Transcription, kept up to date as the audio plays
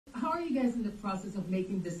are you guys in the process of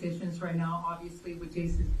making decisions right now? Obviously, with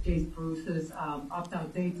Jace Bruce's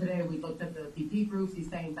opt-out day today, we looked at the BP groups. He's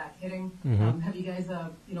staying back hitting. Have you guys,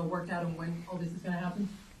 worked out on when all this is going to happen?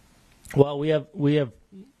 Well, we have,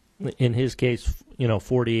 in his case,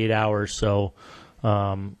 48 hours. So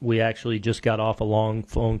we actually just got off a long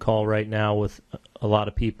phone call right now with a lot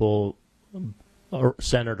of people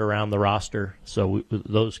centered around the roster. So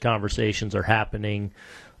those conversations are happening.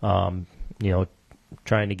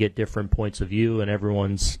 Trying to get different points of view, and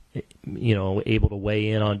everyone's, able to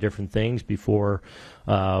weigh in on different things before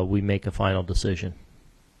we make a final decision.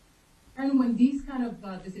 And when these kind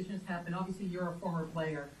of decisions happen, obviously you're a former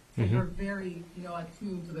player, so you're very,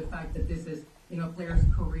 attuned to the fact that this is, a player's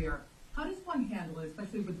career. How does one handle it,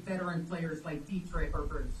 especially with veteran players like Dietrich or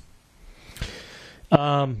Bruce?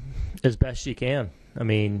 As best you can. I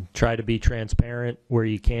mean, try to be transparent where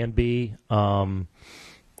you can be.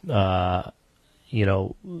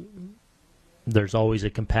 There's always a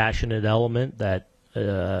compassionate element that,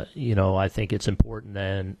 I think it's important,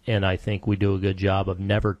 and I think we do a good job of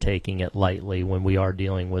never taking it lightly when we are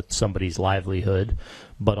dealing with somebody's livelihood,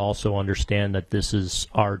 but also understand that this is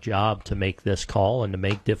our job to make this call and to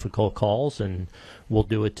make difficult calls, and we'll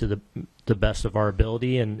do it to the best of our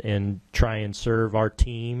ability and try and serve our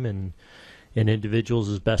team and individuals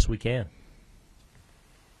as best we can.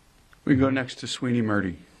 We go next to Sweeney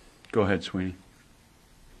Murdy. Go ahead, Sweeney.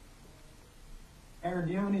 Aaron,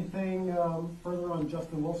 do you have anything further on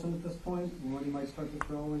Justin Wilson at this point? When he might start to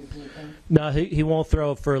throw, anything like that? No, he won't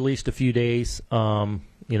throw for at least a few days.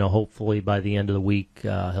 Hopefully by the end of the week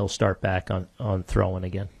he'll start back on throwing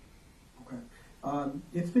again. Okay.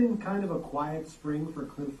 It's been kind of a quiet spring for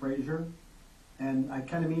Clint Frazier, and I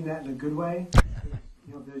kind of mean that in a good way.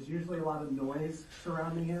 There's usually a lot of noise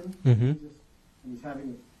surrounding him. Mm-hmm. He's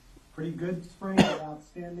having a pretty good spring, but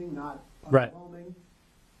outstanding, not right. Overwhelming.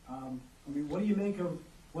 What do you make of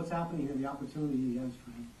what's happening here, the opportunity he has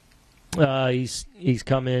for him? He's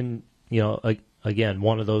come in, again,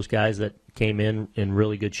 one of those guys that came in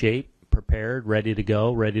really good shape, prepared, ready to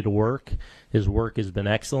go, ready to work. His work has been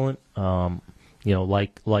excellent.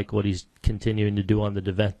 Like what he's continuing to do on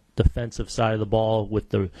the defensive side of the ball with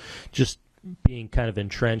the just being kind of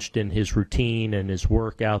entrenched in his routine and his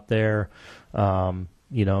work out there,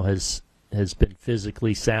 has been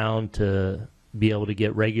physically sound to be able to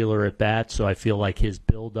get regular at bats. So I feel like his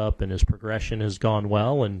build-up and his progression has gone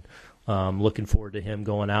well, and looking forward to him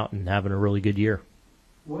going out and having a really good year.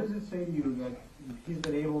 What does it say to you that he's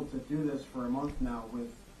been able to do this for a month now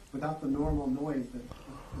without the normal noise that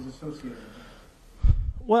is associated with it?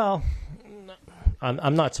 Well,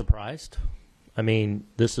 I'm not surprised. I mean,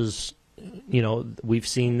 this is, we've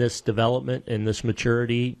seen this development and this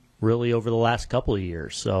maturity really over the last couple of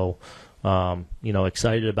years. So,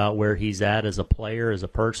 excited about where he's at as a player, as a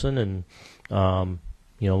person, and,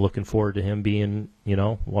 looking forward to him being,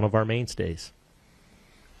 one of our mainstays.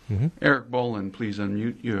 Mm-hmm. Eric Boland, please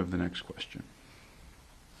unmute. You have the next question.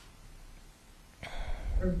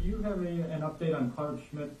 Eric, do you have an update on Clark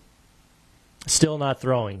Schmidt? Still not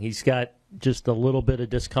throwing. He's got just a little bit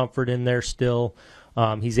of discomfort in there still.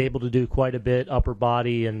 He's able to do quite a bit, upper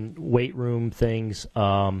body and weight room things.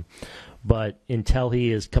 But until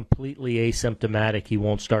he is completely asymptomatic, he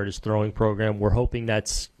won't start his throwing program. We're hoping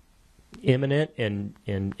that's imminent and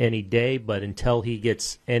any day, but until he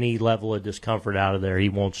gets any level of discomfort out of there, he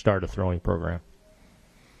won't start a throwing program.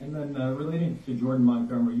 And then relating to Jordan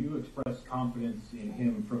Montgomery, you expressed confidence in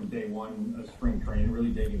him from day one of spring training,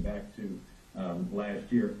 really dating back to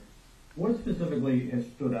last year. What specifically has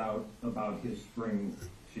stood out about his spring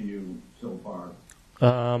to you so far?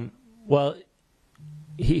 Well,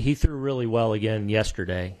 he threw really well again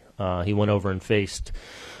yesterday. He went over and faced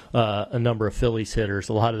a number of Phillies hitters,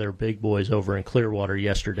 a lot of their big boys over in Clearwater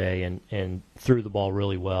yesterday, and threw the ball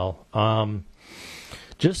really well.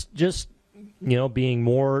 Just being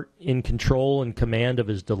more in control and command of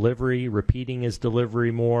his delivery, repeating his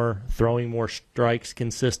delivery more, throwing more strikes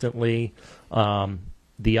consistently,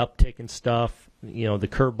 the uptick and stuff. The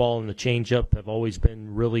curveball and the changeup have always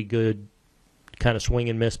been really good kind of swing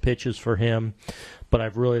and miss pitches for him. But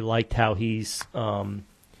I've really liked how he's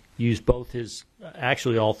used both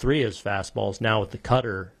actually all three of his fastballs now with the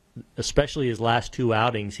cutter, especially his last two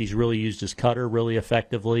outings. He's really used his cutter really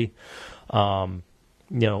effectively.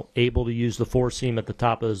 Able to use the four-seam at the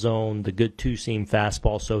top of the zone, the good two-seam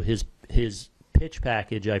fastball. So his pitch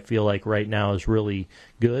package, I feel like right now is really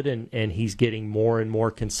good, and he's getting more and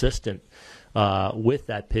more consistent with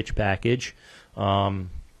that pitch package.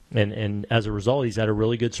 And as a result, he's had a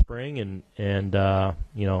really good spring, and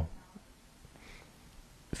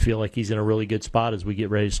feel like he's in a really good spot as we get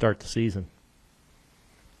ready to start the season.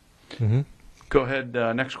 Go ahead.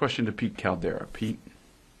 Next question to Pete Caldera. Pete.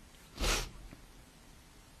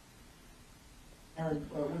 Aaron,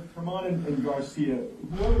 with Herman and Garcia,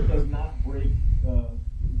 whoever does not break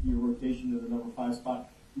your rotation to the number 5 spot,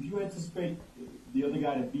 would you anticipate the other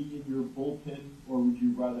guy to be in your bullpen, or would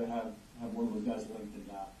you rather have one of those guys linked to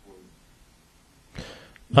that for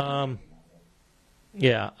you?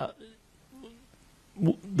 Yeah.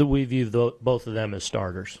 We view both of them as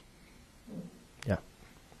starters. Yeah.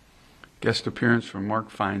 Guest appearance from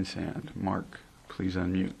Mark Feinsand. Mark, please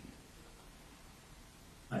unmute.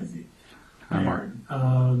 I see. Hi, Mark.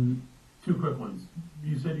 Two quick ones.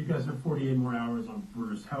 You said you guys have 48 more hours on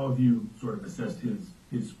Bruce. How have you sort of assessed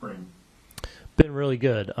his spring? Been really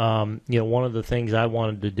good. One of the things I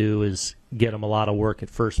wanted to do is get him a lot of work at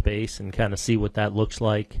first base and kind of see what that looks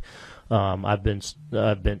like. I've been.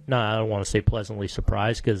 I don't want to say pleasantly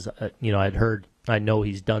surprised because I know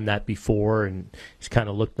he's done that before and he's kind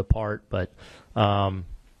of looked the part, but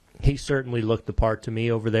he certainly looked the part to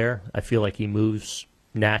me over there. I feel like he moves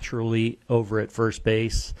naturally over at first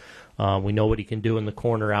base. We know what he can do in the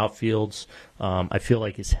corner outfields. I feel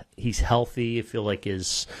like he's healthy. I feel like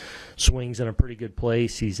his swing's in a pretty good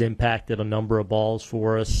place. He's impacted a number of balls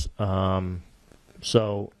for us.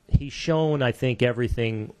 So he's shown, I think,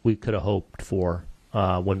 everything we could have hoped for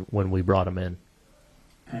when we brought him in.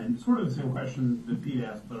 And sort of the same question that Pete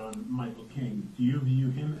asked, but on Michael King. Do you view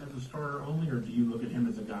him as a starter only, or do you look at him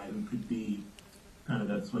as a guy who could be kind of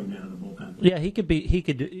that swingman in the bullpen? Yeah, he could be.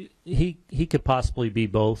 He could possibly be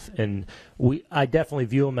both, and I definitely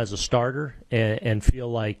view him as a starter, and feel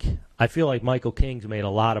like Michael King's made a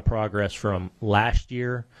lot of progress from last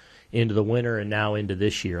year into the winter and now into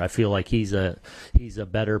this year. I feel like he's a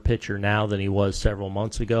better pitcher now than he was several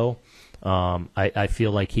months ago. I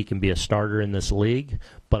feel like he can be a starter in this league,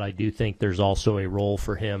 but I do think there's also a role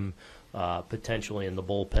for him potentially in the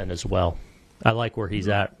bullpen as well. I like where he's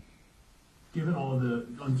at. Given all of the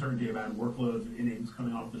uncertainty about workloads and innings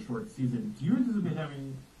coming off the short season, do you anticipate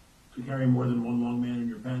having to carry more than one long man in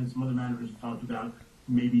your pen? Some other managers have talked about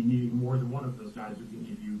maybe needing more than one of those guys who can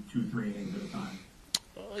give you 2-3 innings at a time.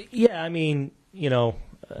 Yeah, I mean,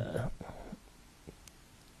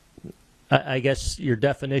 I guess your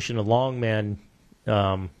definition of long man,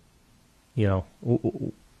 I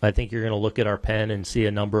think you're going to look at our pen and see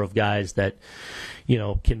a number of guys that,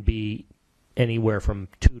 can be anywhere from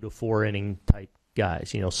 2 to 4 inning type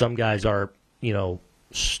guys. Some guys are,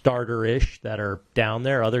 starter-ish that are down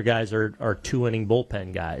there. Other guys are 2-inning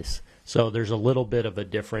bullpen guys. So there's a little bit of a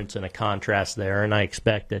difference and a contrast there, and I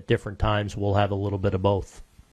expect at different times we'll have a little bit of both.